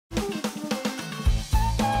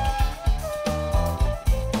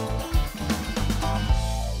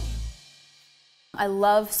I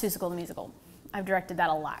love Seussical the Musical. I've directed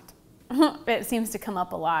that a lot. It seems to come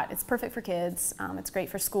up a lot. It's perfect for kids. It's great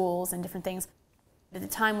for schools and different things. At the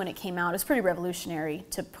time when it came out, it was pretty revolutionary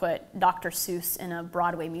to put Dr. Seuss in a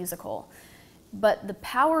Broadway musical. But the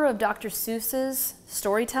power of Dr. Seuss's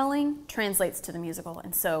storytelling translates to the musical.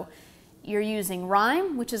 And so you're using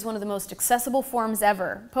rhyme, which is one of the most accessible forms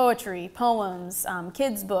ever. Poetry, poems,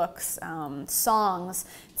 kids' books, songs.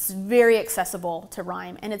 It's very accessible to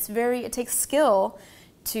rhyme. And it takes skill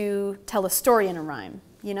to tell a story in a rhyme,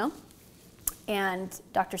 you know? And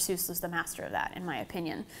Dr. Seuss was the master of that, in my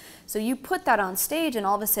opinion. So you put that on stage and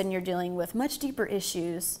all of a sudden you're dealing with much deeper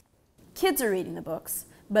issues. Kids are reading the books,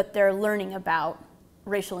 but they're learning about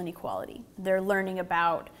racial inequality. They're learning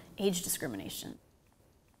about age discrimination.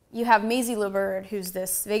 You have Maisie LeBird, who's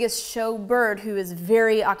this Vegas show bird who is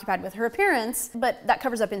very occupied with her appearance, but that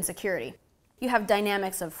covers up insecurity. You have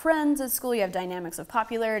dynamics of friends at school, you have dynamics of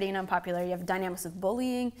popularity and unpopularity, you have dynamics of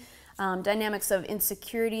bullying, dynamics of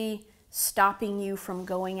insecurity stopping you from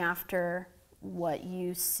going after what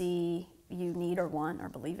you see you need or want or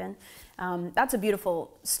believe in. That's a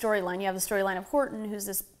beautiful storyline. You have the storyline of Horton, who's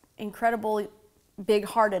this incredible,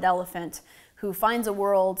 big-hearted elephant who finds a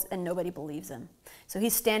world and nobody believes him. So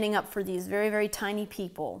he's standing up for these very, very tiny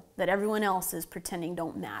people that everyone else is pretending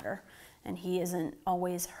don't matter. And he isn't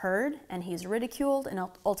always heard, and he's ridiculed and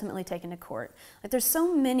ultimately taken to court. Like, there's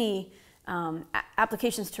so many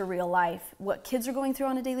applications to real life, what kids are going through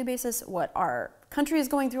on a daily basis, what our country is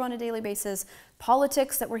going through on a daily basis,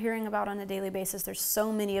 politics that we're hearing about on a daily basis. There's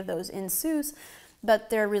so many of those in Seuss,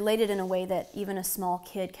 but they're related in a way that even a small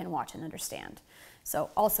kid can watch and understand.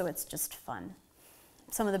 So also it's just fun.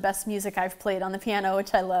 Some of the best music I've played on the piano,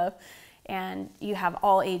 which I love, and you have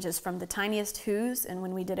all ages from the tiniest Who's, and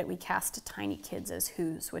when we did it we cast tiny kids as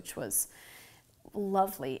Who's, which was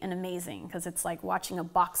lovely and amazing because it's like watching a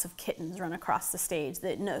box of kittens run across the stage.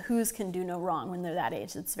 That Who's can do no wrong when they're that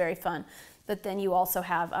age. It's very fun. But then you also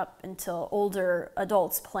have up until older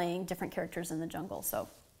adults playing different characters in the jungle. So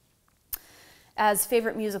as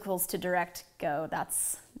favorite musicals to direct go,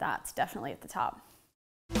 that's definitely at the top.